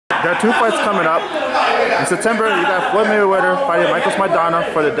got 2 fights coming up. In September, you got Floyd Mayweather fighting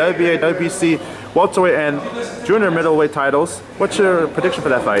Mayweather-Maidana for the WBA, WBC welterweight and junior middleweight titles. What's your prediction for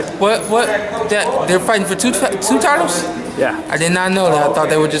that fight? They're fighting for two titles? Yeah. I did not know that. I thought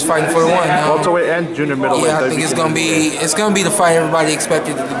they were just fighting for one. Welterweight and junior middleweight. Yeah, I think it's gonna be the fight everybody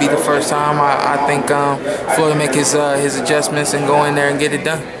expected it to be the first time. I think Floyd will make his adjustments and go in there and get it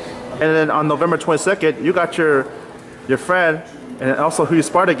done. And then on November 22nd, you got your friend and also who you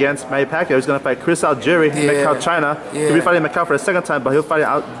sparred against, Pacquiao, is going to fight Pacquiao-Algieri in Macau, China. Yeah. He'll be fighting Macau for the second time, but he'll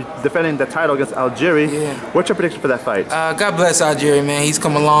be defending the title against Algieri. Yeah. What's your prediction for that fight? God bless Algieri, man. He's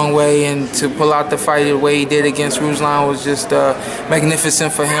come a long way, and to pull out the fight the way he did against Ruslan was just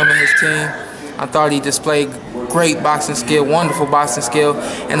magnificent for him and his team. I thought he displayed great boxing skill, wonderful boxing skill,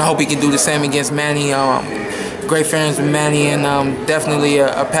 and I hope he can do the same against Manny. Great friends with Manny, and definitely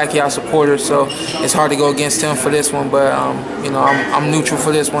a Pacquiao supporter, so it's hard to go against him for this one, but you know, I'm neutral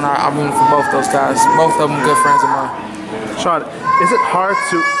for this one. I'm rooting for both those guys. Both of them good friends of mine. Shawn, is it hard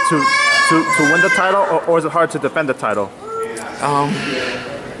to win the title, or is it hard to defend the title?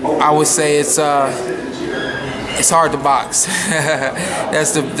 I would say it's hard to box.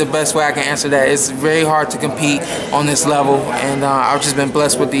 That's the best way I can answer that. It's very hard to compete on this level, and I've just been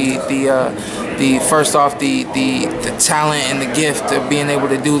blessed with the first off the talent and the gift of being able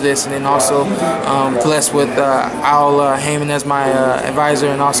to do this, and then also blessed with Al Heyman as my advisor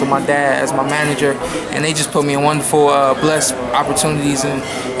and also my dad as my manager, and they just put me in wonderful, blessed opportunities, and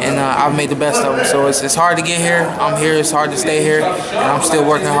I've made the best of them. So it's hard to get here. I'm here. It's hard to stay here, and I'm still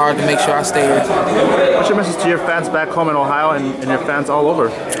working hard to make sure I stay here. What's your message to your fans back home in Ohio and your fans all over?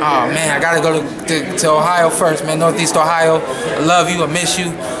 Oh man, I gotta go to Ohio first, man. Northeast Ohio. I love you. I miss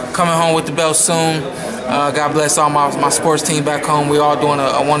you. Coming home with the belt soon. God bless all my sports team back home. We're all doing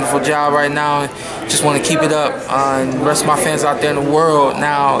a wonderful job right now, and just want to keep it up. And the rest of my fans out there in the world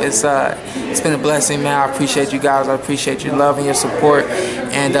now, it's been a blessing, man. I appreciate you guys. I appreciate your love and your support.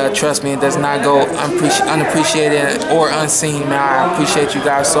 And trust me, it does not go unappreciated or unseen, man. I appreciate you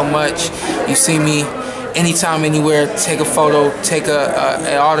guys so much. You see me anytime, anywhere, take a photo, take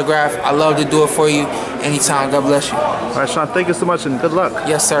an autograph. I love to do it for you anytime. God bless you. All right, Shawn, thank you so much and good luck.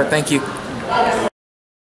 Yes, sir. Thank you.